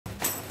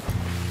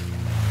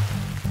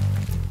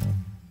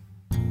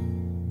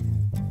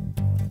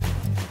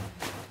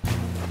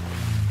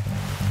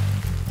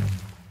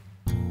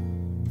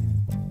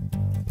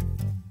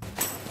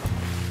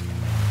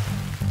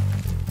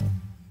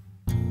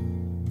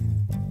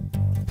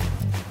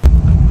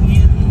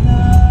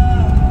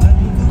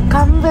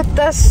with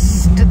us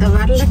to the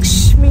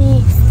Varalakshmi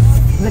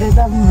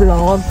Vratham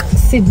vlog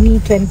Sydney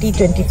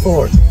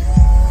 2024.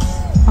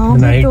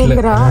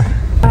 Toogra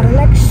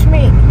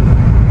Varalakshmi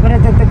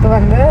Vrathathukku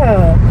vandu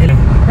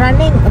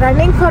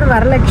running for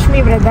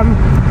Varalakshmi Vratham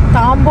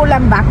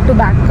தாம்பூலம் back to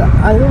back.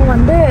 அதுவும்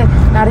வந்து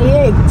நிறைய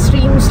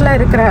எக்ஸ்ட்ரீம்ஸில்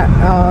இருக்கிற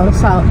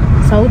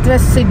south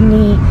west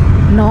Sydney,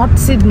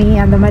 north Sydney,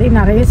 அந்த மாதிரி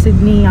நிறைய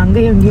சிட்னி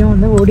அங்கேயும் இங்கேயும்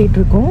வந்து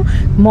ஓடிட்டுருக்கோம்.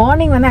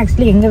 மார்னிங் வந்து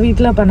ஆக்சுவலி எங்கள்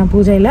வீட்டில் பண்ண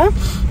பூஜையில்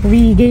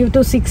we gave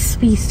to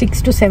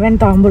 6 to 7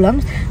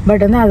 தாம்பூலம்ஸ்.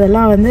 But வந்து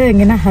அதெல்லாம் வந்து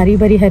எங்கன்னா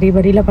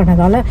ஹரிபரியில்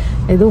பண்ணதால்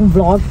எதுவும்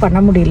வ்ளாக்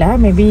பண்ண முடியல.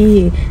 மேபி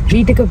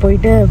வீட்டுக்கு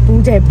போயிட்டு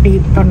பூஜை எப்படி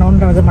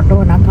பண்ணோன்றது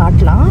மட்டும் நான்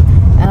காட்டலாம்.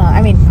 ஐ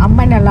மீன்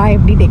அம்மன் எல்லாம்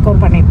எப்படி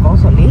டெக்கோர்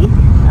பண்ணியிருக்கோம் சொல்லி.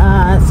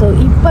 ஸோ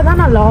இப்போ தான்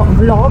நான்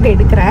vlog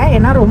எடுக்கிறேன்.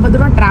 ஏன்னா ரொம்ப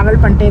தூரம் ட்ராவல்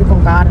பண்ணிட்டே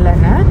இருக்கோம்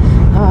கார்லன்னு.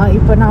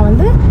 இப்போ நான்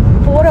வந்து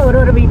போகிற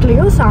ஒரு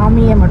வீட்லேயும்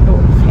சாமியை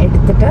மட்டும்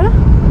எடுத்துட்டு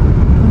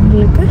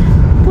உங்களுக்கு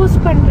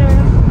போஸ்ட் பண்ணுறேன்.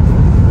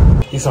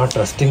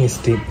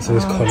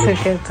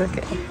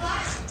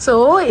 ஸோ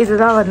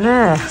இதுதான் வந்து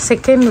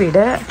செகண்ட்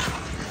வீடு.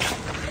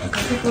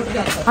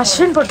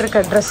 அஸ்வின்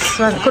போட்டிருக்க ட்ரெஸ்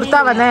வந்து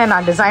குர்த்தா வந்து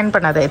நான் டிசைன்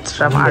பண்ணது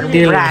எக்ஸ்ட்ரா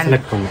பிராண்ட்.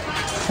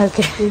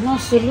 ஓகே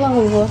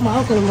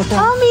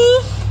மாமி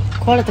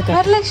கோலத்துக்கு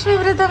வரலட்சுமி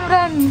விரதம்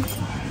run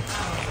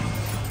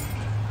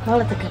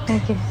கோலத்துக்கு.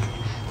 Okay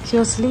she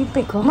was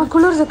sleeping. அம்மா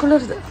குளிருது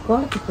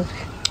கோலத்துக்கு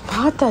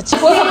பார்த்தாச்சு.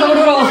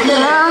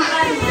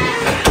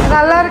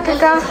 நல்லா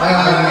இருக்குக்கா.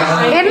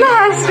 என்ன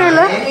ஹேர்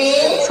ஸ்டைலு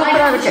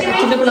சூப்பரா இருக்கு.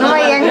 நம்ம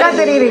எங்க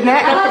தெரியுறீங்க.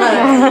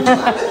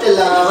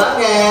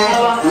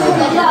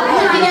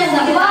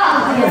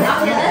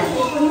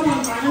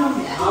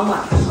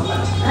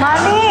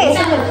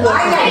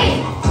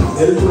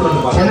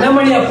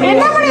 மணி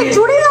என்ன மணி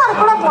சுடிதார்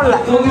கூட போடல.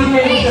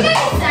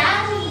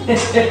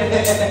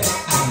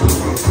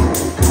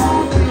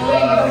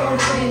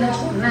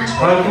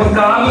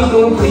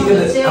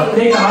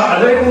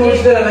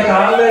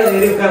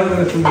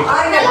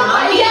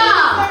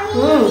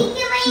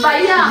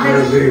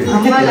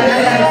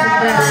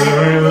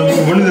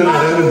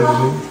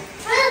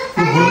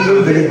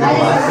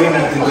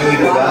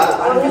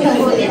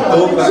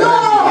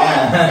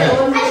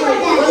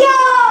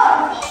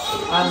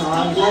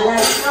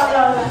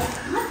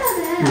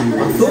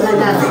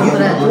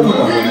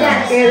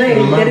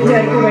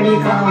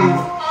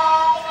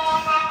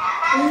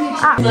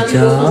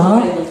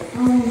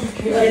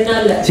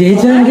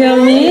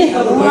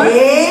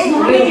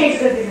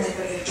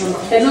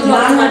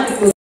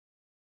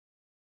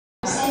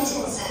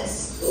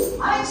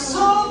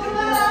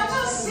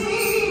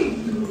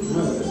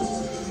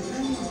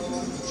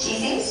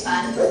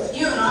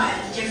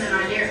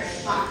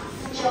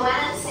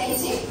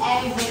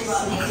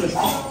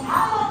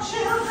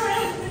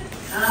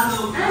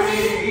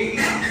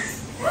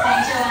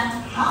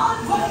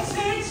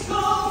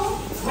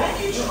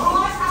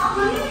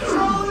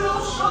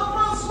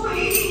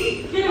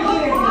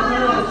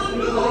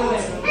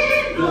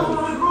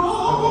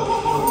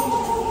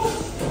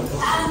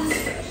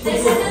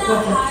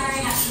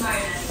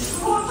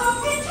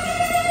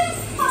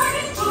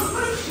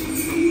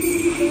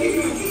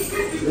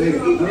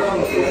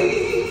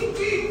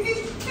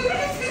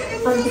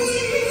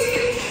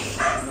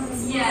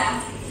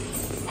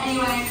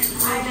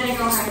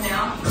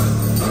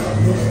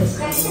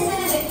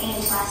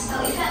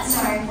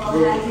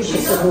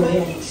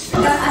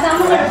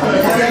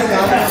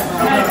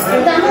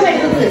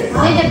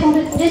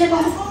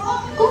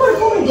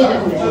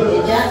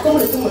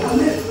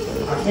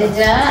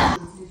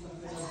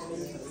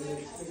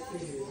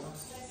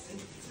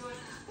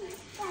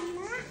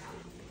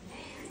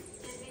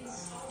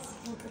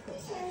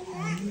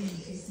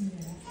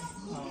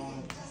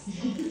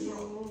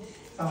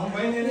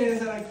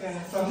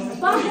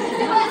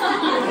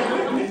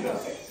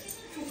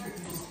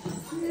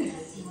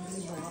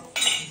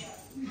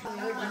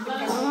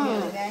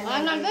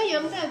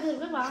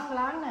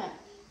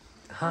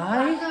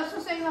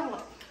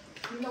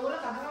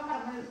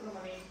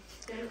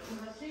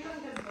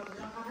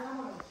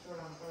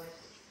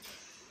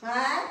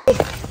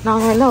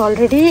 நாங்கள் வந்து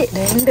ஆல்ரெடி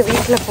 2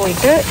 வீட்டில்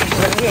போயிட்டு இது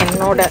வந்து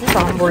என்னோட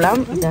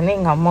தாம்பூலம், இது வந்து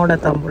எங்கள் அம்மாவோட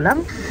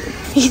தாம்பூலம்,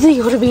 இது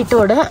ஒரு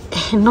வீட்டோட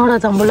என்னோட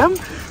தாம்பூலம்,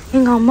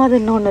 எங்கள் அம்மாது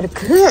இன்னொன்று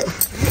இருக்குது,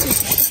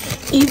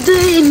 இது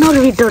இன்னொரு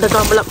வீட்டோட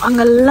தாம்பூலம்.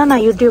 அங்கெல்லாம்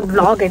நான் யூடியூப்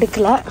vlog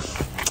எடுக்கல.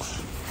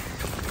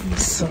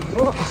 ஸோ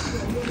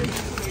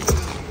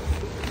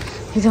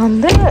இது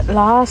வந்து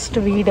லாஸ்ட்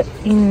வீடு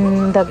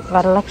இந்த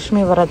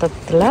வரலட்சுமி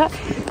விரதத்தில்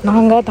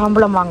நாங்கள்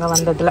தாம்பூலம் வாங்க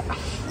வந்ததில்.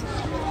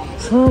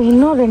 ஸோ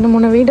இன்னும்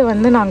 2-3 வீடு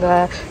வந்து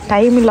நாங்கள்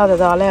டைம்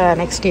இல்லாததால்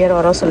நெக்ஸ்ட் இயர்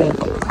வர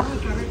சொல்லியிருக்கோம்.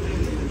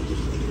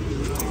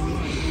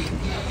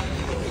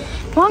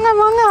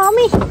 வாங்க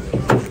ஆமி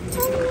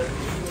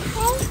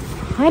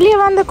வெளியே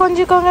வந்து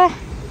கொஞ்சிக்கோங்க.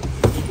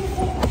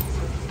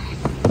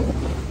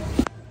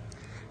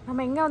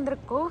 நம்ம எங்கே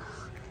வந்திருக்கோம்?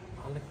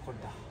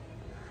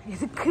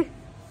 எதுக்கு?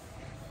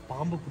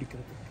 பாம்பு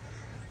பிடிக்கிறது,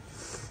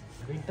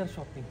 வின்டர்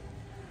ஷாப்பிங்.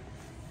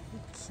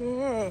 ஓகே,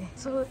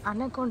 ஸோ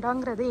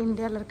அனகோண்டாங்கிறது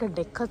இந்தியாவில் இருக்க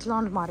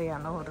டெக்கத்லான்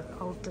மாதிரியான ஒரு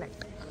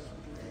அவுட்லெட்.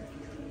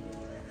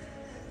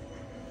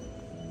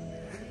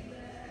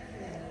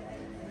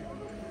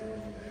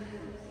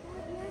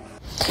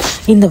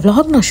 இந்த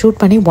vlog நான் ஷூட்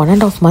பண்ணி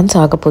 1.5 months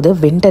ஆக போகுது.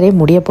 வின்டரே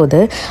முடிய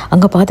போகுது.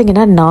 அங்கே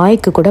பார்த்தீங்கன்னா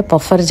நாய்க்கு கூட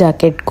பஃபர்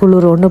ஜாக்கெட்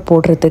குளிரோன்னு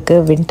போடுறதுக்கு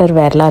வின்டர்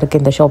வேர்லாம்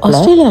இருக்குது இந்த ஷாப்பில்.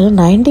 ஆஸ்திரேலியாவில்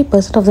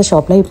 90% ஆஃப் த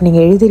ஷாப்பில் இப்போ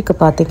நீங்கள் எழுதியிருக்கு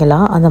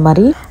பார்த்தீங்களா, அந்த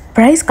மாதிரி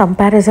ப்ரைஸ்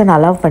கம்பேரிசன்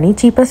அலோவ் பண்ணி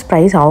சீப்பஸ்ட்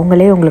ப்ரைஸ்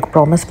அவங்களே உங்களுக்கு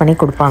ப்ராமிஸ் பண்ணி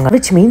கொடுப்பாங்க.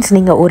 விச் மீன்ஸ்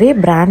நீங்கள் ஒரே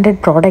பிராண்டட்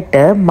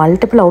ப்ராடக்ட்டு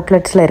மல்டிபிள்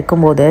அவுட்லெட்ஸில்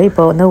இருக்கும்போது,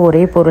 இப்போ வந்து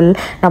ஒரே பொருள்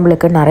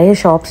நம்மளுக்கு நிறைய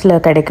ஷாப்ஸில்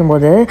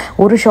கிடைக்கும்போது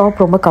ஒரு ஷாப்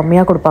ரொம்ப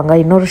கம்மியாக கொடுப்பாங்க,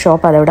 இன்னொரு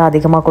ஷாப் அதை விட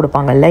அதிகமாக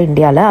கொடுப்பாங்கல்ல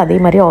இந்தியாவில். அதே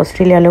மாதிரி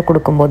ஆஸ்திரேலியாவில்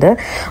கொடுக்கும்போது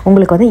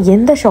உங்களுக்கு வந்து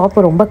எந்த ஷாப்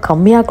ரொம்ப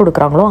கம்மியாக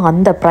கொடுக்குறாங்களோ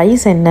அந்த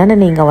ப்ரைஸ் என்னன்னு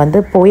நீங்கள்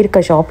வந்து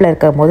போயிருக்க ஷாப்பில்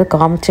இருக்கும் போது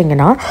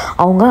காமிச்சிங்கன்னா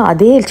அவங்க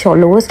அதே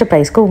லோவஸ்ட்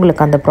ப்ரைஸ்க்கு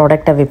உங்களுக்கு அந்த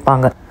ப்ராடக்டை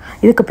விற்பாங்க.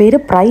 இதுக்கு பேர்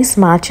ப்ரைஸ்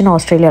மேட்ச்னு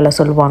ஆஸ்திரேலியாவில்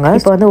சொல்லுவாங்க.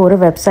 இப்போ வந்து ஒரு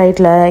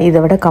வெப்சைட்டில் இதை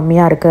விட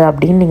கம்மியாக இருக்குது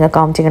அப்படின்னு நீங்கள்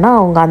காமிச்சிங்கன்னா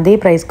அவங்க அதே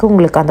ப்ரைஸ்க்கு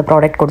உங்களுக்கு அந்த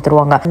ப்ராடக்ட்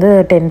கொடுத்துருவாங்க. வந்து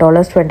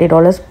 $10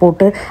 $20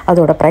 போட்டு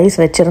அதோட ப்ரைஸ்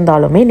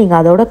வச்சுருந்தாலுமே நீங்கள்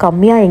அதோட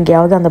கம்மியாக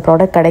எங்கேயாவது அந்த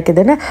ப்ராடக்ட்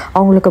கிடைக்குதுன்னு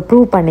அவங்களுக்கு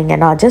ப்ரூவ்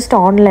பண்ணிங்கன்னா ஜஸ்ட்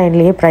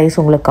ஆன்லைன்லேயே ப்ரைஸ்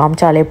உங்களுக்கு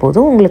காமிச்சாலே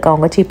போதும், உங்களுக்கு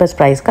அவங்க சீப்பஸ்ட்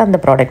ப்ரைஸ்க்கு அந்த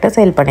ப்ராடக்ட்டை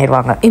சேல்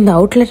பண்ணிடுவாங்க. இந்த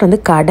அவுட்லெட்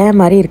வந்து கடை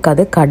மாதிரி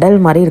இருக்காது, கடல்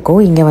மாதிரி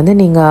இருக்கும். இங்கே வந்து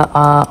நீங்கள்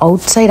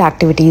அவுட் சைட்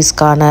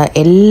ஆக்டிவிட்டீஸ்க்கான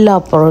எல்லா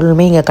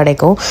பொருளுமே இங்கே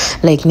கிடைக்கும்.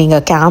 லைக்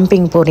நீங்கள்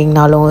கேம்பிங்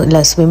போகிறீங்கனாலும், இல்லை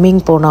ஸ்விம்மிங்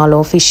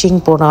போனாலும்,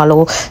 ஃபிஷ்ஷிங்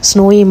போனாலும்,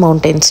 ஸ்னோயி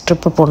மவுண்டன்ஸ்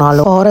ட்ரிப்பு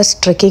போனாலும், ஃபாரஸ்ட்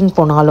ட்ரெக்கிங்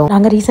போனாலும்.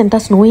 நாங்கள்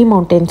ரீசெண்டாக ஸ்னோயி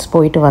மவுண்டன்ஸ்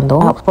போயிட்டு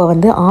வந்தோம். அப்போ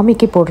வந்து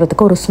ஆர்மிக்கு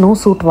போடுறதுக்கு ஒரு ஸ்னோ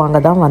சூட் வாங்க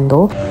தான்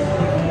வந்தோம்.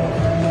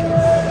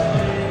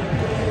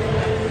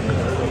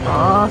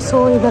 ஸோ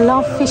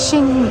இதெல்லாம்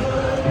ஃபிஷ்ஷிங்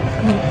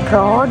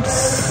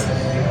ராட்ஸ்,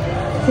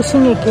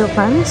 ஃபிஷ்ஷிங்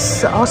எக்யூப்மெண்ட்ஸ்.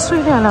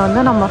 ஆஸ்திரேலியாவில்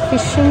வந்து நம்ம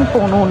ஃபிஷ்ஷிங்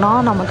போகணுன்னா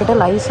நம்மக்கிட்ட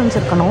லைசன்ஸ்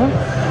இருக்கணும்.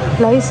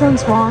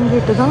 லைசன்ஸ்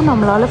வாங்கிட்டு தான்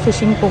நம்மளால்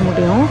ஃபிஷ்ஷிங் போக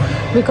முடியும்.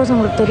 பிகாஸ்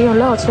உங்களுக்கு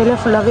தெரியும்ல, ஆஸ்திரேலியா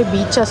ஃபுல்லாகவே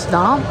பீச்சஸ்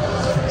தான்.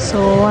 ஸோ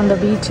அந்த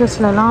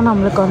பீச்சஸ்லலாம்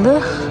நம்மளுக்கு வந்து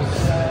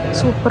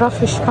சூப்பராக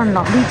ஃபிஷ்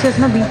பண்ணலாம்.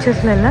 பீச்சஸ்னால்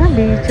பீச்சஸில் இல்லை,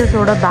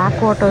 பீச்சஸோட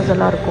பேக் வாட்டர்ஸ்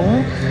எல்லாம் இருக்கும்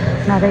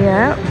நிறைய.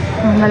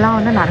 அங்கெல்லாம்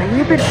வந்து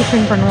நிறைய பேர்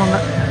ஃபிஷ்ஷிங் பண்ணுவாங்க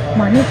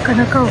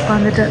மணிக்கணக்காக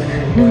உட்காந்துட்டு.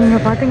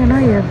 நீங்கள் பார்த்தீங்கன்னா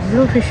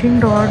எவ்வளோ ஃபிஷ்ஷிங்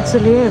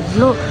ராட்ஸ்லேயே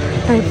எவ்வளோ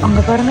டைப்.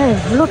 அங்கே பாருங்கள்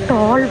எவ்வளோ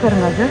டால்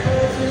பாருங்கள் அது.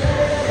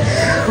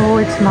 ஸோ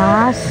இட்ஸ்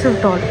மேசிவ்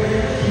டால்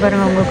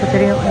பாருங்கள், உங்களுக்கு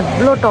தெரியும்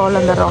எவ்வளோ டால்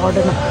அந்த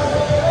ராடுன்னு.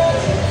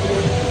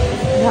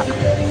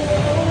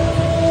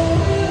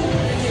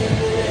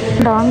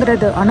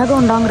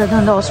 அனகோண்டாங்கிறது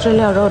வந்து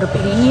ஆஸ்திரேலியாவோட ஒரு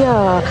பெரிய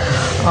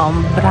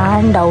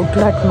பிராண்ட்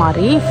அவுட்லெட்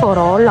மாதிரி ஃபார்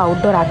ஆல்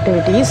அவுட்டோர்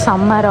ஆக்டிவிட்டீஸ்.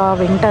 சம்மரோ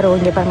வின்டரோ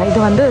இங்கே பாருங்கள், இது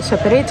வந்து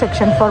separate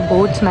section for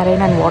bots,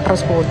 marine and water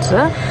sports.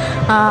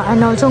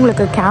 And also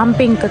உங்களுக்கு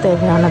கேம்பிங்க்கு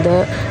தேவையானது,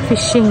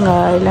 ஃபிஷ்ஷிங்,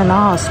 இல்லைனா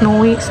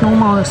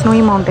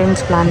ஸ்னோயி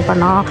மவுண்டன்ஸ் பிளான்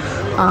பண்ணால்,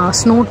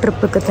 ஸ்னோ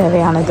ட்ரிப்புக்கு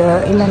தேவையானது,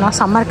 இல்லைனா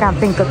சம்மர்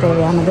கேம்பிங்க்கு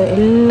தேவையானது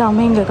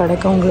எல்லாமே இங்கே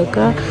கிடைக்கும்.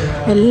 உங்களுக்கு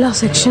எல்லா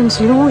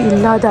செக்ஷன்ஸ்லையும்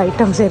இல்லாத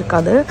ஐட்டம்ஸே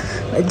இருக்காது.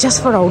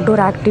 Just for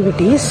outdoor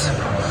activities,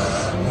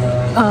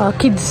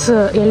 kids,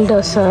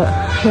 elders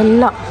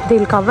எல்லாம்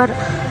they'll cover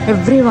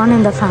everyone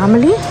in the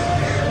family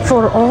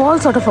for all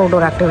sort of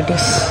outdoor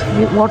activities.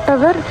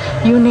 Whatever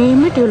you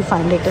name it, you'll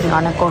find it in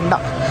Anaconda.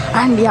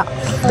 And yeah,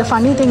 the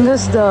funny thing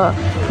is the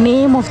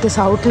name of this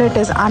outlet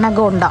is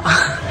Anaconda.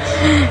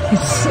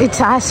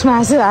 It's as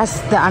massive as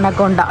the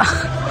anaconda.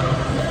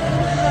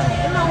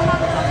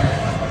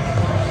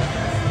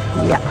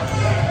 Yeah.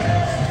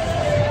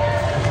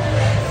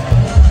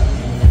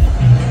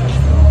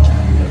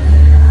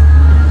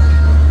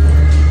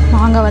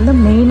 நாங்கள் வந்து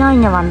மெயினாக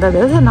இங்கே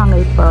வந்தது,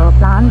 நாங்கள் இப்போ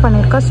plan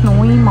பண்ணியிருக்க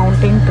snowy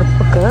mountain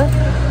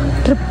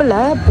ட்ரிப்பில்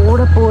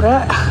போகிற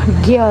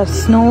கியர்ஸ்,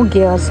 ஸ்னோ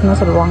கியர்ஸ்னு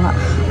சொல்லுவாங்க,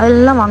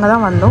 அதெல்லாம் வாங்க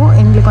தான் வந்தோம்.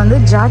 எங்களுக்கு வந்து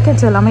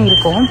ஜாக்கெட்ஸ் எல்லாமே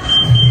இருக்கும்.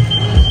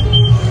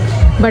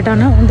 பட்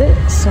ஆனால் வந்து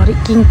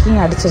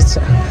கிங் அடிச்சிருச்சு.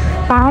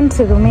 பேண்ட்ஸ்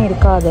எதுவுமே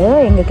இருக்காது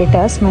எங்ககிட்ட.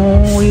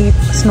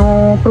 Snow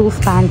proof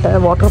pant,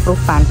 water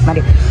proof pant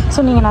மாதிரி. ஸோ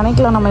நீங்கள்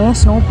நினைக்கலாம் நம்ம ஏன்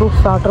ஸ்னோ ப்ரூஃப்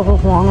வாட்டர்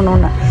ப்ரூஃப்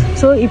வாங்கணுன்னு.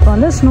 ஸோ இப்போ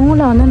வந்து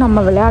ஸ்னோவில் வந்து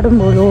நம்ம விளையாடும்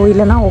போதோ,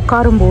 இல்லைனா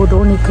உட்காரும் போதோ,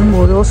 நிற்கும்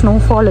போதோ,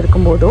 ஸ்னோஃபால்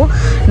இருக்கும்போதோ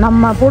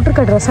நம்ம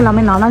போட்டிருக்க ட்ரெஸ்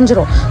எல்லாமே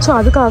நனைஞ்சிரும். ஸோ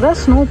அதுக்காக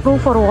ஸ்னோ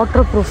ப்ரூஃப் ஒரு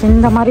வாட்டர் ப்ரூஃப்,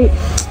 இந்த மாதிரி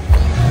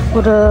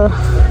ஒரு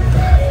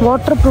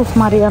வாட்டர் ப்ரூஃப்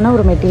மாதிரியான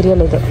ஒரு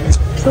மெட்டீரியல் இது.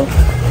 ஸோ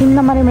இந்த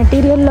மாதிரி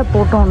மெட்டீரியலில்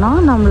போட்டோன்னா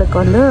நம்மளுக்கு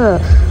வந்து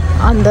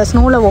அந்த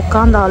ஸ்னோவில்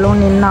உக்காந்தாலும்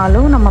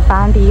நின்னாலும் நம்ம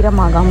பேண்ட்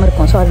ஈரமாகாமல்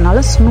இருக்கும். ஸோ அதனால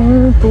ஸ்னோ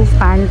ப்ரூஃப்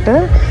பேண்ட்டு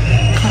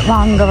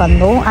வாங்க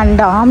வந்தோம்.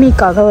 அண்ட்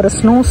ஆர்மிக்காக ஒரு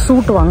ஸ்னோ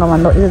சூட் வாங்க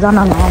வந்தோம். இதுதான்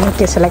நாங்கள்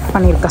ஆர்மிக்கு செலக்ட்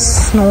பண்ணியிருக்கோம்,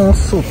 ஸ்னோ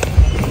சூட்.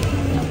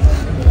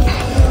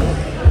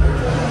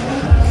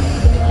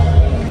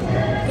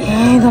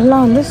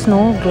 இதெல்லாம் வந்து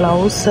ஸ்னோ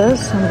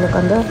க்ளவுஸஸ். உங்களுக்கு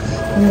வந்து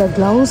இந்த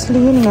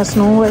க்ளவுஸ்லேயே நீங்கள்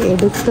ஸ்னோவை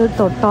எடுத்து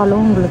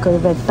தொட்டாலும் உங்களுக்கு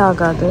வெட்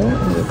ஆகாது,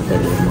 உங்களுக்கு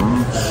தெரியுமா?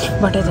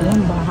 பட்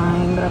இதெல்லாம்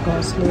பயங்கர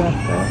காஸ்ட்லியாக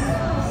இருக்குது.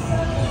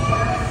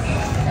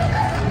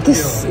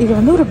 இது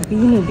வந்து ஒரு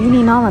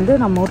பீனினா வந்து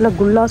நம்ம ஊரில்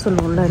குல்லா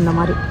சொல்லுவோம்ல, இந்த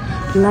மாதிரி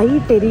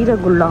லைட் எரியிற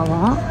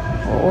குல்லாவாம்.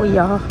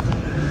 ஓயா,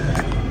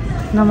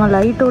 நம்ம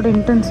லைட்டோட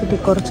இன்டென்சிட்டி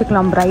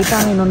குறைச்சிக்கலாம்,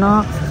 பிரைட்டாக வேணும்னா,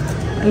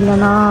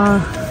 இல்லைன்னா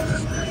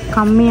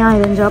கம்மியாக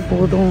எரிஞ்சால்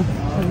போதும்.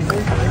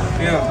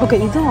 ஓகே,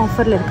 இதுவும்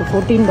ஆஃபரில் இருக்குது,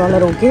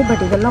 $14. ஓகே,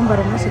 பட் இதெல்லாம்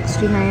பாருங்கள்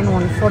 $69,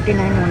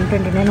 $149,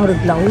 $129 ஒரு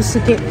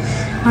க்ளவுஸுக்கே.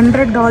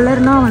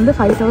 $100 வந்து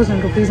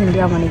 5000 rupees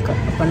இந்தியா மணிக்கு.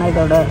 அப்போனா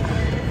இதோட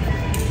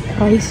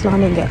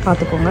ப்ரைஸ்லாம் நீங்கள்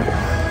பார்த்துக்கோங்க.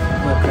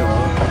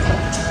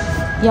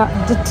 Yeah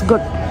it's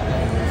good.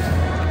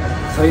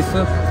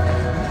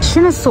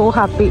 Ashwin is so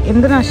happy.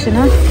 எந்த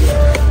அஸ்வின்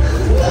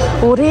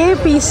ஒரே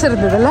பீஸ்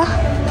இருந்ததுல்ல,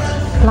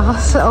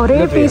 லாஸ்ட் ஒரே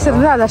பீஸ்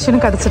இருந்து அது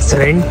அஸ்வினுக்கு கிடச்சிருச்சு.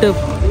 ரெண்ட்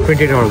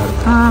 $20.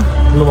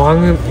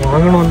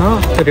 வாங்கணும்னா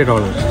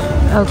 $30.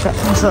 ஓகே.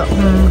 ஸோ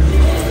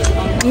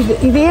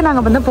இதே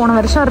நாங்கள் வந்து போன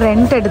வருஷம்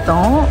ரெண்ட்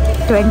எடுத்தோம்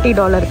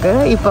 $20.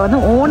 இப்போ வந்து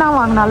ஓனாக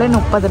வாங்கினாலே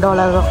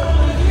 $30 தான்.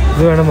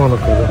 இது வேணுமா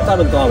உனக்கு?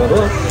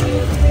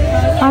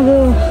 அது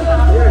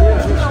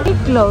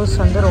க்ளவுஸ்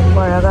வந்து ரொம்ப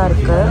அழகாக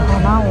இருக்குது.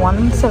 ஆனால்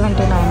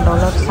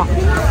 $179 தான்.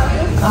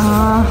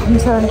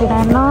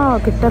 $179னா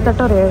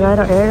கிட்டத்தட்ட ஒரு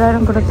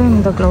 7000 கொடுத்து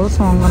இந்த க்ளவுஸ்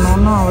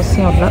வாங்கணும்னு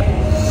அவசியம் இல்லை.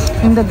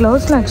 இந்த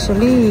க்ளவுஸில்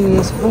ஆக்சுவலி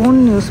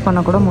ஸ்பூன் யூஸ்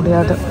பண்ணக்கூட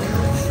முடியாது.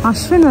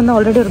 அஸ்வின் வந்து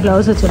ஆல்ரெடி ஒரு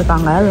க்ளவுஸ்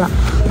வச்சுருக்காங்க.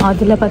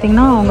 அதில்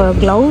பார்த்திங்கன்னா அவங்க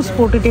க்ளவுஸ்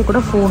போட்டுகிட்டே கூட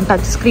ஃபோன்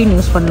டச் ஸ்க்ரீன்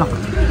யூஸ் பண்ணலாம்.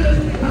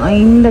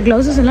 இந்த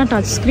க்ளவுஸஸ் எல்லாம்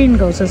டச் ஸ்க்ரீன்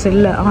க்ளவுஸஸ்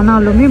இல்லை,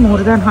 ஆனாலுமே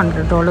மோர் தேன்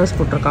 $100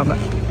 போட்டிருக்காங்க.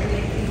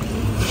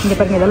 இங்கே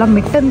பாருங்கள், இதெல்லாம்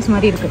மிட்டன்ஸ்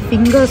மாதிரி இருக்குது.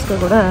 ஃபிங்கர்ஸ்க்கு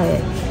கூட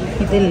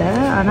இது இல்லை,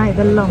 ஆனால்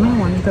இதெல்லாமே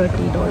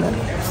 $130.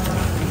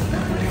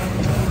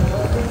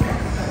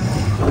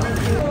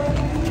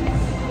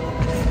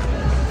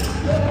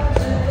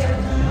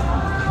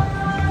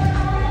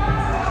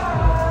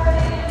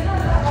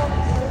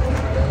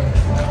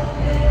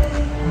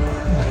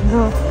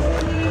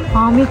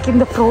 ஆமிக்கு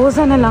இந்த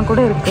ஃப்ரோசன் எல்லாம்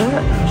கூட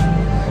இருக்குது.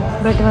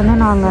 பட் வந்து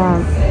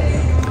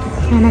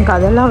எனக்கு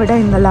அதெல்லாம் விட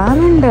இந்த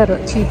லாவெண்டர்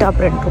சீட்டா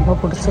பிரிண்ட் ரொம்ப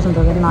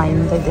பிடிச்சிருந்தது. நான்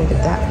இந்த இது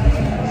எடுத்தேன்.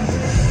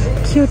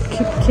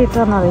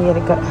 க்யூட்டாக நிறைய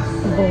இருக்குது.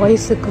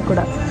 பாய்ஸுக்கு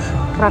கூட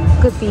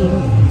ட்ரக்கு தீம்,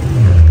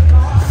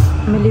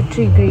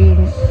 மிலிட்ரி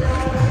க்ரீன்,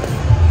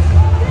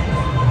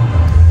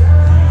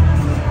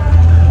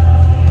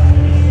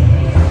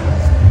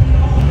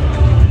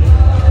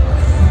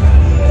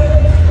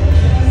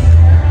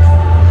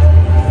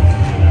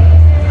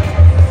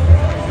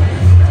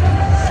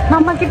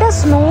 நம்மக்கிட்ட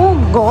ஸ்னோ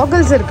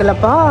காகல்ஸ்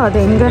இருக்குல்லப்பா, அது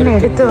எங்கன்னு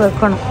எடுத்து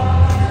வைக்கணும்.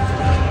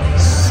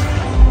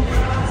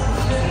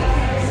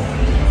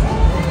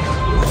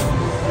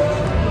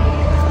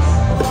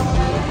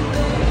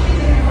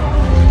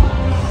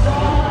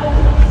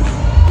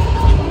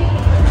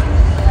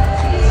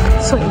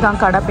 ஸோ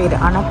இதான் கடை பேர்,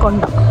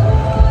 அனகொண்டா.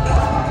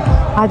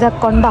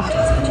 அதக்கொண்டா.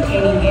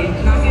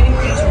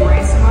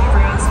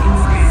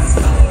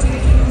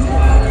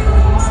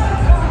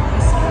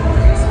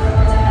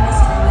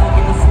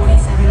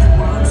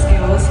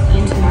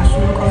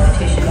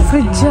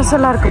 ஃப்ரிட்ஜஸ்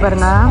எல்லாம் இருக்குது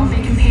பாருங்கள்.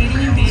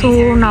 ஸோ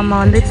நம்ம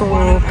வந்து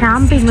இப்போது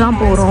கேம்பிங்லாம்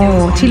போகிறோம்,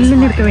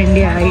 சில்லுன்னு இருக்க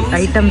வேண்டிய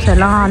ஐட்டம்ஸ்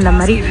எல்லாம் அந்த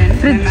மாதிரி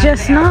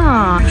ஃப்ரிட்ஜஸ்னால்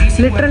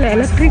லிட்ரல்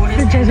எலக்ட்ரிக்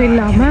ஃப்ரிட்ஜஸ்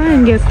இல்லாமல்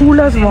இங்கே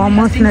கூலர்ஸ்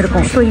வார்மர்ஸ்னு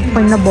இருக்கும். ஸோ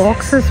இப்போ இந்த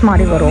பாக்ஸஸ்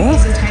மாதிரி வரும்.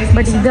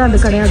 பட் இது அது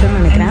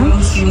கிடையாதுன்னு நினைக்கிறேன்.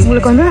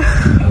 உங்களுக்கு வந்து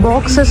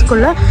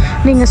பாக்ஸஸ்க்குள்ளே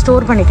நீங்கள்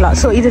ஸ்டோர் பண்ணிக்கலாம்.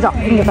 ஸோ இதுதான்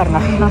இங்கே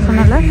பாருங்கள், நான்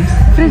சொன்னால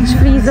ஃப்ரிட்ஜ்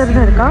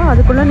ஃப்ரீசர்னு இருக்கா,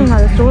 அதுக்குள்ளே நீங்கள்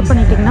அதை ஸ்டோர்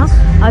பண்ணிட்டிங்கன்னா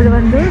அது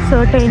வந்து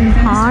சர்டைன்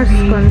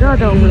ஹார்ஸ்க்கு வந்து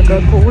அதை உங்களுக்கு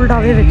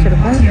கோல்டாகவே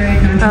வச்சுருக்கும்.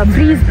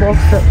 ஃப்ரீஸ்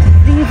பாக்ஸு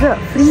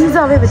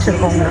ஃப்ரீஸாகவே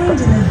வச்சுருக்கோம் உங்களுக்கு.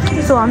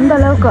 ஸோ அந்த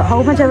அளவுக்கு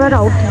how much ever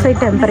out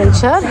side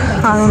temperature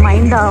அது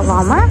மைண்ட்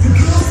ஆகாமல்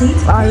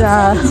அது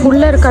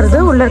உள்ளே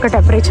இருக்க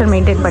டெம்பரேச்சர்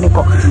மெயின்டைன்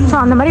பண்ணிப்போம். ஸோ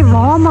அந்த மாதிரி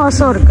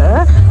வார்மர்ஸும்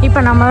இருக்குது. இப்போ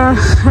நம்ம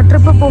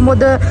ட்ரிப்பு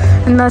போகும்போது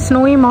இந்த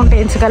ஸ்னோயி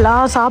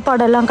மவுண்டெயின்ஸுக்கெல்லாம்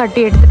சாப்பாடெல்லாம்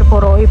கட்டி எடுத்துகிட்டு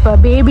போகிறோம். இப்போ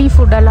பேபி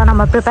ஃபுட்டெல்லாம்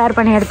நம்ம ப்ரிப்பேர்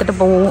பண்ணி எடுத்துகிட்டு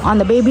போவோம்.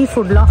 அந்த பேபி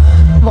ஃபுட்லாம்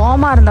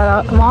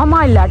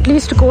வார்மாக இல்லை,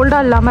 அட்லீஸ்ட்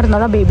கோல்டாக இல்லாமல்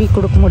இருந்தால் தான் பேபி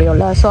கொடுக்க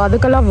முடியும்ல. ஸோ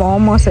அதுக்கெல்லாம்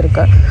வார்மர்ஸ்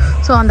இருக்குது.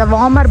 ஸோ அந்த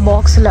வார்மர்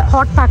பாக்ஸில்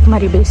ஹாட் பேக்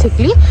மாதிரி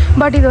பேசிக்லி.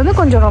 பட் இது வந்து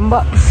கொஞ்சம் ரொம்ப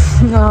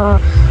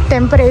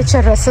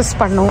டெம்பரேச்சர் ரெசிஸ்ட்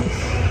பண்ணும்.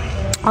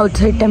 அவுட்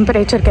சைட்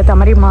டெம்பரேச்சருக்கு ஏற்ற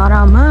மாதிரி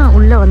மாறாமல்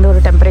உள்ளே வந்து ஒரு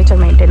டெம்பரேச்சர்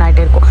மெயின்டைன்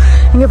ஆகிட்டே இருக்கும்.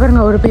 இங்கே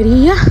பாருங்கள், ஒரு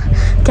பெரிய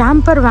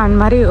கேம்பர் வேன்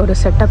மாதிரி ஒரு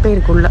செட்டப்பே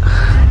இருக்குள்ள.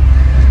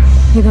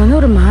 இது வந்து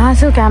ஒரு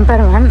மேசிவ்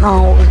கேம்பர் வேன்.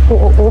 நான்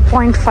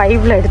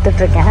 0.5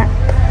 எடுத்துகிட்ருக்கேன்.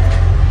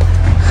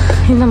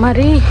 இந்த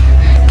மாதிரி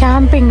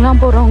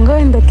கேம்பிங்லாம் போகிறவங்க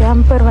இந்த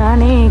கேம்பர்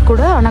வேனே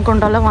கூட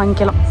அனகொண்டால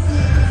வாங்கிக்கலாம்.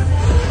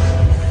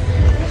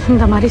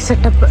 இந்த மாதிரி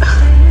செட்டப்பு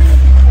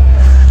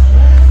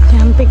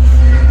கேம்பிங்.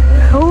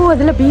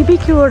 அதில்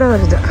பிபிக்யூவோட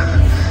வருது.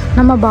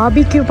 நம்ம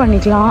பார்பிக்யூ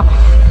பண்ணிக்கலாம்.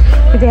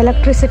 இது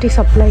எலக்ட்ரிசிட்டி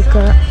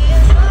சப்ளைக்கு.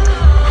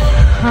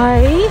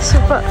 Hi,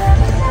 super.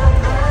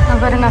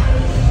 பாருங்க,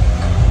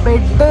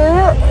 பெட்டு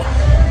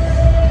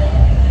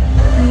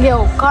இங்கே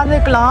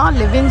உட்காந்துக்கலாம்,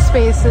 லிவிங்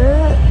ஸ்பேஸு,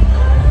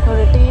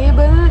 ஒரு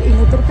டேபிள்,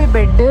 இங்கே திருப்பி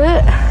பெட்டு.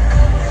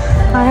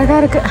 அழகாக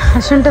இருக்குது.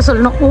 அஸ்வின்ட்ட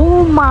சொல்லணும். Oh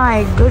my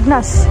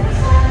goodness,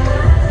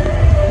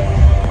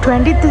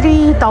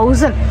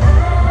 23,000.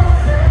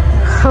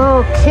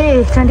 Okay,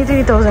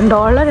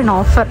 $23,000 in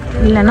offer.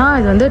 இல்லைனா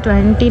இது வந்து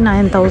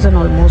 29,000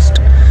 almost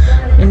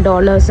in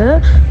dollars.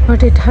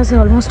 But it has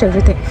almost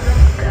every thing.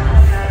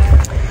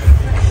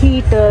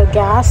 Heat,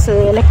 case,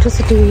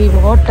 electricity,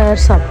 water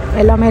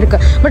எல்லாமே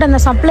இருக்குது. பட் அந்த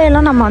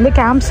சப்ளைலாம் நம்ம வந்து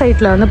கேம்ப்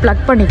சைட்டில் வந்து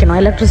ப்ளக் பண்ணிக்கணும்.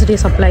 எலக்ட்ரிசிட்டி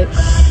சப்ளை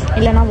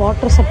இல்லைனா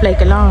வாட்டர்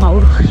சப்ளைக்கெல்லாம்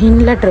ஒரு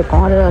இன்லெட்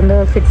இருக்கும், அதை வந்து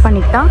ஃபிட்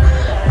பண்ணிக்கிட்டால்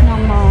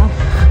நம்ம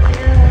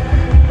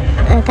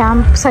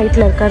கேம்ப்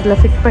சைட்டில் இருக்கிறதுல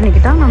ஃபிட்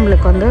பண்ணிக்கிட்டால்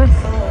நம்மளுக்கு வந்து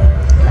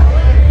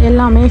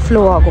எல்லாமே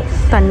ஃப்ளோ ஆகும்.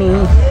 தண்ணி,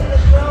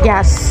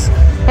 கேஸ்,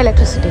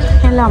 எலக்ட்ரிசிட்டி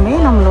எல்லாமே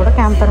நம்மளோட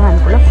கேம்பர்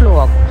வேனுக்குள்ளே ஃப்ளோ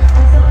ஆகும்.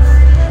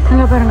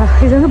 இங்கே பாருங்கள்,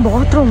 இது வந்து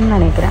பாத்ரூம்னு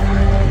நினைக்கிறேன்.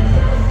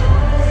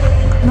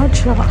 Not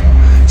shower.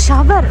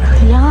 Shower,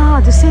 yeah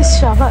this is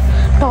shower.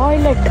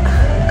 Toilet,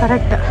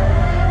 correct.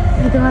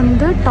 இது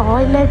வந்து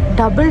toilet,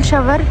 double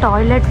shower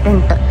toilet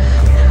tent.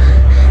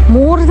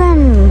 மோர்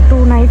தேன் 2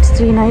 nights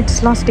 3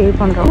 nightsலாம் ஸ்டே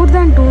பண்ணுறோம். மோர்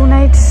தேன் 2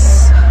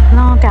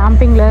 nightsலாம்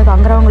கேம்பிங்கில்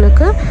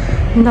தங்குறவங்களுக்கு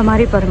இந்த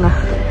மாதிரி பாருங்கள்,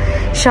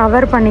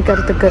 ஷவர்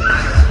பண்ணிக்கிறதுக்கு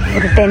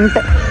ஒரு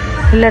டென்ட்டு,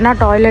 இல்லைன்னா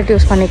டாய்லெட்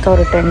யூஸ் பண்ணிக்க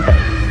ஒரு டென்ட்டு.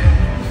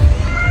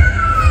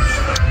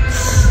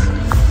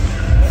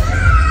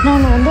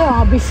 நாங்கள் வந்து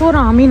பிஃபோர்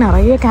ஆர்மி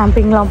நிறைய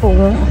கேம்பிங்லாம்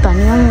போவோம்,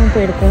 தனியாகவும்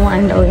போயிருக்கோம்.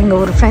 அண்ட் எங்கள்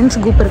ஒரு ஃப்ரெண்ட்ஸ்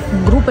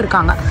குரூப்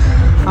இருக்காங்க.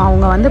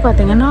 அவங்க வந்து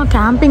பார்த்திங்கன்னா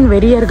கேம்பிங்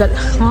வெறியர்கள்.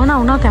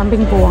 ஆனால்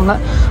கேம்பிங் போவாங்க.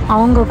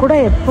 அவங்க கூட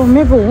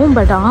எப்போவுமே போவோம்.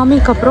 பட்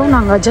ஆர்மிக்கு அப்புறம்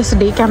நாங்கள் ஜஸ்ட்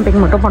டே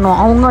கேம்பிங் மட்டும்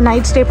பண்ணுவோம். அவங்க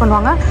நைட் ஸ்டே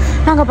பண்ணுவாங்க,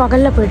 நாங்கள்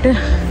பகலில் போய்ட்டு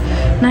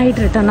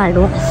நைட் ரிட்டர்ன்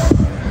ஆகிடுவோம்.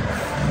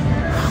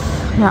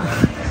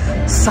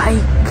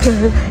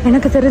 சைக்கிள்,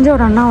 எனக்கு தெரிஞ்ச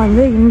ஒரு அண்ணா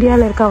வந்து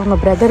இந்தியாவில் இருக்க அவங்க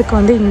பிரதருக்கு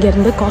வந்து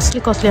இங்கேருந்து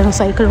காஸ்ட்லியான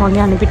சைக்கிள்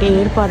வாங்கி அனுப்பிட்டே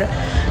இருப்பார்.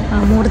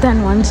 மோர்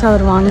தேன் ஒன்ஸ்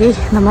அவர் வாங்கி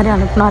இந்த மாதிரி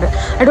அனுப்புனார்.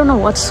 I don't know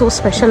what's so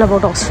special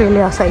about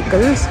Australia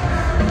cycles.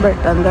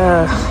 But அந்த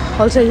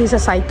also he's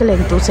a cycle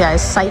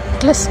enthusiast,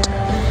 cyclist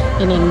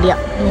in India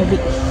maybe.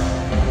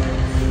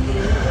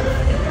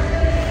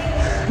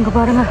 இங்கே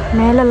பாருங்கள்,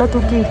 மேலெல்லாம்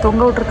தூக்கி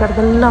தொங்க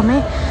விட்ருக்கிறது எல்லாமே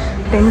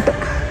டென்ட்டு.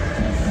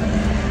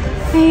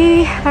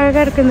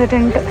 அழகாக இருக்குது இந்த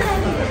டென்ட்டு.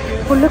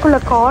 உள்ளுக்குள்ளே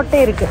காட்டே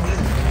இருக்குது.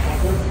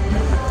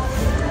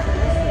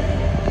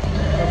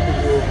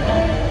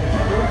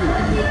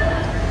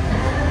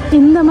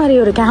 இந்த மாதிரி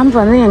ஒரு கேம்ப்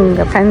வந்து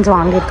எங்கள் ஃப்ரெண்ட்ஸ்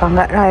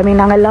வாங்கியிருக்காங்க. ஐ மீன்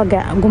நாங்கள் எல்லாம்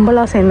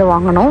கும்பலாக சேர்ந்து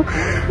வாங்கினோம்.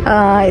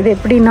 இது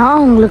எப்படின்னா,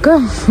 உங்களுக்கு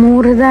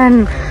மோர் தேன்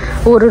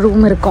ஒரு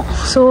ரூம் இருக்கும்.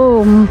 So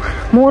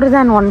more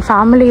than one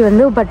family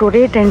வந்து பட்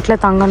ஒரே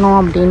டென்ட்டில் தங்கணும்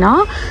அப்படின்னா,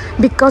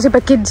 பிகாஸ்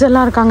இப்போ கிட்ஸ்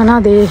எல்லாம் இருக்காங்கன்னா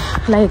they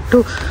like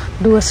to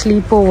two a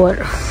sleep over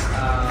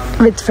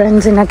with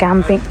friends in a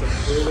camping.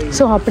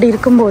 So அப்படி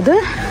இருக்கும்போது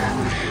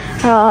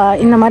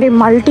இந்த மாதிரி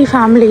மல்டி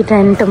ஃபேமிலி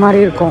டென்ட் மாதிரி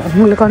இருக்கும்.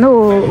 உங்களுக்கு வந்து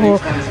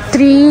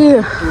 3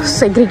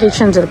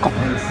 செக்ரிகேஷன்ஸ் இருக்கும்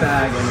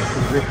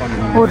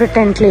ஒரு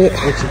டென்ட்லேயே.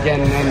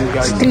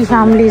 3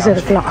 ஃபேமிலிஸ்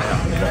இருக்கலாம்.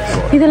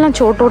 இதெல்லாம்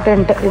சோட்டோ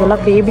டென்ட்டு,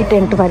 இதெல்லாம் பேபி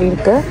டென்ட் மாதிரி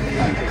இருக்குது.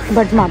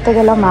 பட்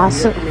மற்றதெல்லாம்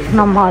மேஸு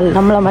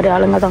நம்மளை மாதிரி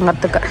ஆளுங்க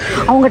தங்கிறதுக்கு.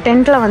 அவங்க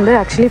டென்ட்டில் வந்து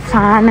ஆக்சுவலி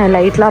ஃபேனு,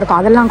 லைட்லாம்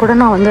இருக்கும். அதெல்லாம் கூட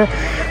நான் வந்து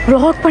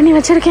வ்ளாக் பண்ணி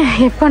வச்சுருக்கேன்.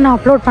 எப்போ நான்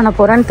அப்லோட் பண்ண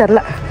போகிறேன்னு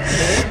தெரில.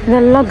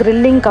 இதெல்லாம்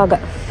க்ரில்லிங்காக,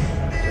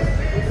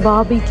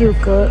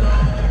 பாபிக்யூக்கு.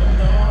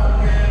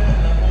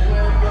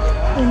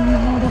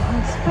 என்னோட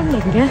ஹஸ்பண்ட்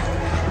எங்கே,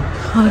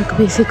 அவருக்கு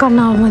பேசிக்காக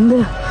நான் வந்து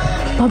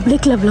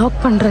பப்ளிக்கில் வ்ளாக்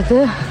பண்ணுறது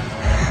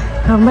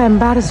ரொம்ப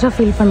எம்பாரஸ்டாக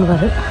ஃபீல்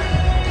பண்ணுவார்.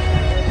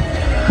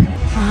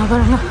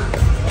 பாருங்க,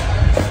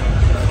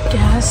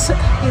 கேஸ்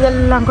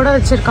இதெல்லாம் கூட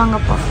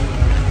வச்சுருக்காங்கப்பா.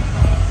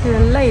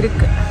 இதெல்லாம்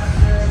இருக்குது.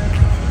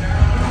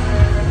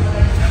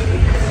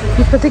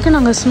 இப்போதைக்கு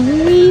நாங்கள்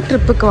ஸ்னோவி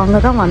ட்ரிப்புக்கு வாங்க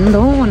தான்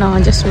வந்தோம்.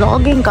 நான் ஜஸ்ட்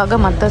வ்ளாகிங்காக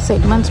மற்ற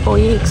செக்மெண்ட்ஸ்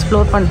போய்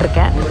எக்ஸ்ப்ளோர்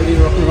பண்ணிருக்கேன்.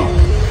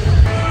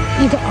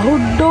 இது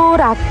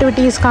அவுட்டோர்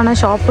ஆக்டிவிட்டீஸ்க்கான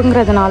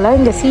ஷாப்புங்கிறதுனால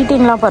இங்கே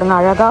சீட்டிங்லாம் பாருங்கள்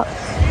அழகாக.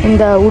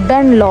 இந்த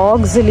உட்டன்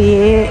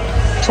லாக்ஸ்லேயே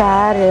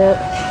சேரு,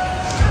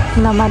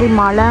 இந்த மாதிரி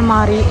மலை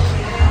மாதிரி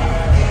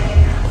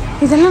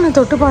இதெல்லாம் நான்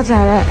தொட்டு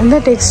பார்த்தேன். இந்த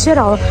டெக்ஸ்டர்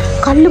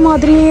கல்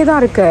மாதிரியே தான்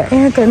இருக்குது.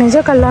 எனக்கு நிஜ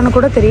கல்லான்னு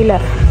கூட தெரியல,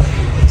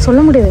 சொல்ல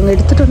முடியாது. இங்கே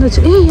எடுத்துகிட்டு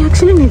வந்துச்சு.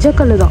 ஆக்சுவலி நிஜ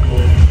கல் தான்.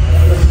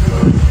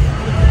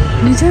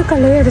 நிஜ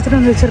கல்லையே எடுத்துகிட்டு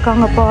வந்து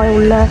வச்சுருக்காங்கப்பா.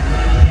 உள்ள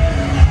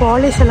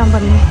பாலிஷ் எல்லாம்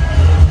பண்ணி.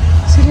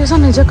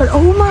 சீரியஸாக நிஜ கல்.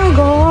 ஓ மை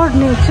காட்,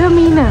 நிஜ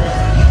மீன்.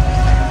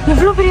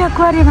 எவ்வளோ பெரிய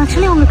அக்வாரியம்.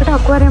 ஆக்சுவலி உங்ககிட்ட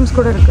அக்வாரியம்ஸ்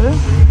கூட இருக்குது.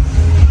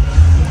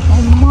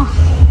 அம்மா,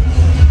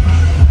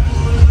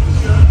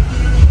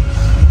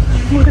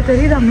 உங்களுக்கு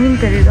தெரியுதா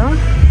மீன்? தெரியுதா?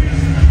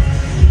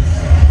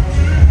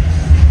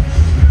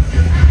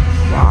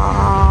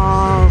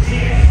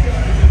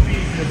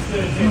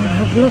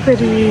 எவ்வளோ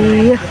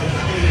பெரிய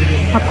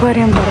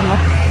அக்வாரியம் பாருங்க.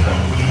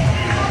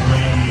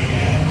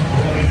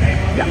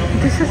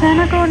 This is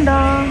anaconda.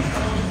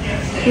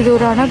 இது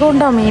ஒரு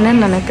அனகோண்டா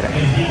மீனுன்னு நினைக்கிறேன்.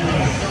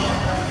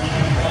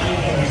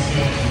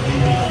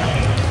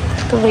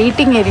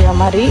 வெயிட்டிங் ஏரியா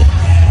மாதிரி.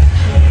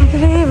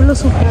 அதுவே எவ்வளோ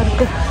சூப்பராக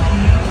இருக்குது.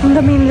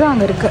 இந்த மீன் தான்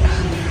அங்கே இருக்குது.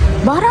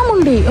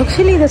 வாராமுண்டி.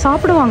 ஆக்சுவலி இதை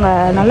சாப்பிடுவாங்க,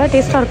 நல்லா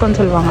டேஸ்ட்டாக இருக்குன்னு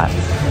சொல்லுவாங்க.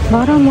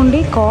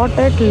 வாராமுண்டி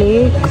காட்டட்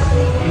லேக்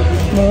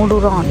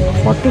மோடுரான்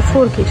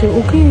 44 kg.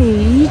 ஓகே,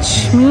 ஈச்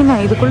மீன்,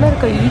 இதுக்குள்ளே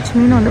இருக்க ஈச்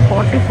மீன் வந்து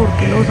 44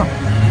 kg தான்.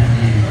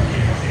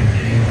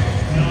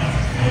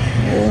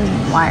 Oh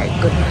my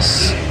goodness.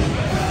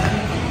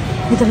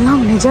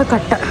 இதெல்லாம் நிஜ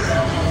கட்டை.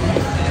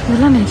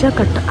 இதெல்லாம் நிஜ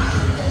கட்டை.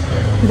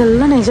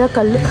 இதெல்லாம் நிஜ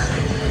கல்,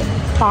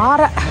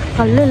 பாறை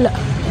கல் இல்லை.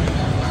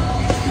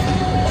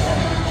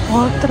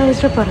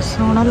 Authorised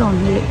personal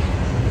only.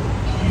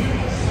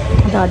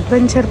 அது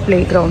adventure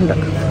play ground.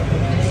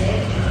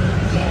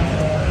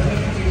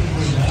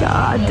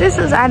 This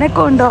is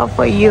anaconda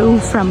for you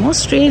from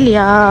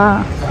Australia.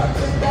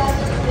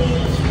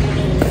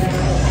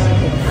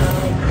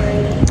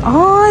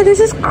 Oh, this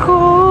is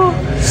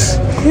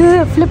இது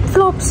ஃப்ளிப்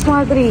ஃப்ளாப்ஸ்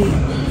மாதிரி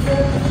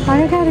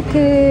அழகாக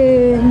இருக்கு.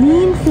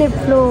 மீன் ஃப்ளிப்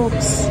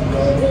ஃப்ளாப்ஸ்.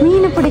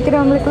 மீன்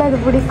பிடிக்கிறவங்களுக்குலாம் அது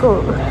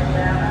பிடிக்கும்.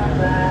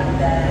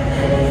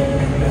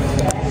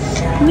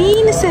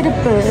 மீன்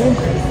செருப்பு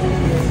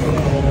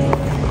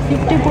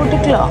இப்படி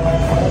போட்டுக்கலாம்.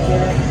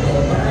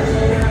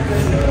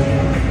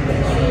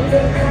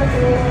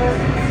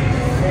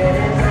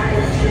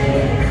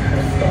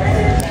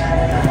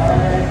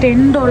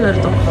 $10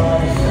 தான்.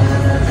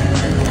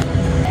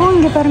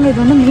 இங்கே பாருங்க, இது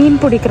வந்து மீன்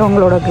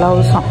பிடிக்கிறவங்களோட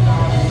க்ளவுஸாம்.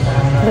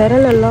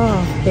 விரலெல்லாம்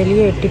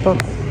வெளியே எட்டி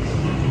பார்க்கும்.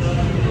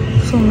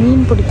 ஸோ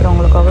மீன்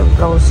பிடிக்கிறவங்களுக்காக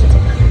க்ளவுஸ் இது.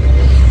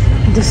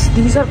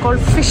 These are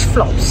called fish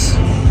flops.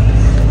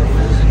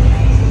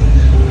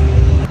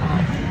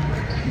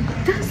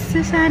 This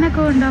is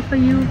anaconda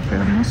for you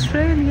from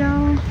Australia.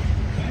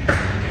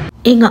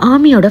 எங்கள்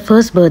ஆமியோட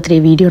ஃபர்ஸ்ட் பர்த்டே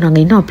வீடியோ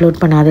நாங்கள் இன்னும் அப்லோட்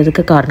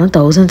பண்ணாததுக்கு காரணம்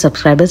 1000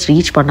 சப்ஸ்கிரைபர்ஸ்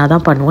ரீச் பண்ணால்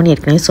தான் பண்ணுவோன்னு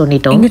ஏற்கனவே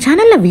சொல்லிட்டோம். எங்கள்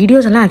சேனலில்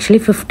வீடியோஸ் எல்லாம்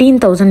ஆக்சுவலி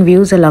 15,000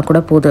 வியூஸ் எல்லாம்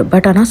கூட போகுது.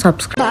 பட் ஆனால்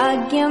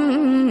பாக்யம்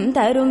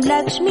தரும்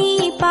லக்ஷ்மி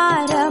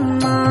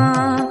பாரம்மா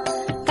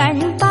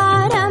கண்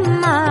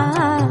பாரம்மா.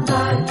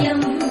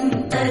 பாக்யம்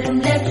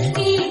தரும்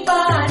லக்ஷ்மி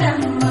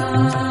பாரம்மா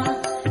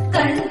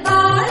கண்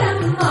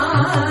பாரம்மா.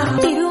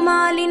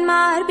 திருமாலின்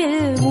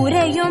மார்பில்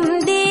உறையும்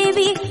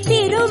தேவி,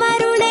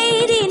 திருவருளை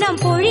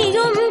தினம்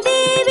பொழியும்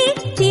தேவி,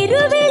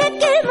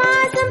 திருவிளக்கில்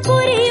மாசம்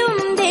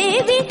புரியும்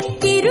தேவி,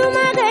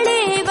 திருமகளே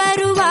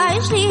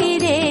வருவாய்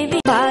ஸ்ரீதேவி.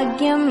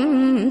 பாக்யம்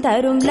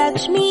தரும்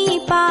லக்ஷ்மி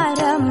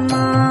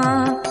பாரம்மா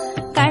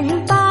கண்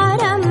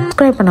பாரம்.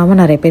 சப்ஸ்கிரைப் பண்ணாமல்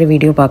நிறைய பேர்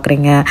வீடியோ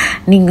பார்க்குறீங்க.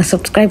 நீங்கள்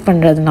சப்ஸ்கிரைப்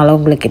பண்ணுறதுனால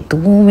உங்களுக்கு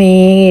எதுவுமே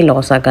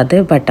லாஸ் ஆகாது.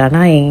 பட்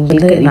ஆனால்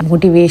எங்களுக்கு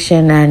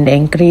மோட்டிவேஷன் அண்ட்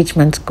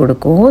என்கரேஜ்மெண்ட்ஸ்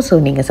கொடுக்கும். ஸோ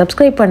நீங்கள்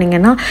சப்ஸ்கிரைப்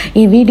பண்ணிங்கன்னா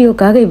என்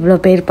வீடியோக்காக இவ்வளோ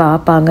பேர்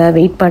பார்ப்பாங்க,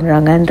 வெயிட்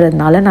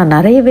பண்ணுறாங்கன்றதுனால நான்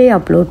நிறையவே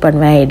அப்லோட்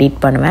பண்ணுவேன்,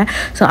 எடிட் பண்ணுவேன்.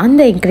 ஸோ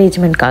அந்த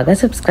என்கரேஜ்மெண்ட்காக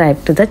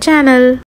சப்ஸ்கிரைப் டு த சேனல்.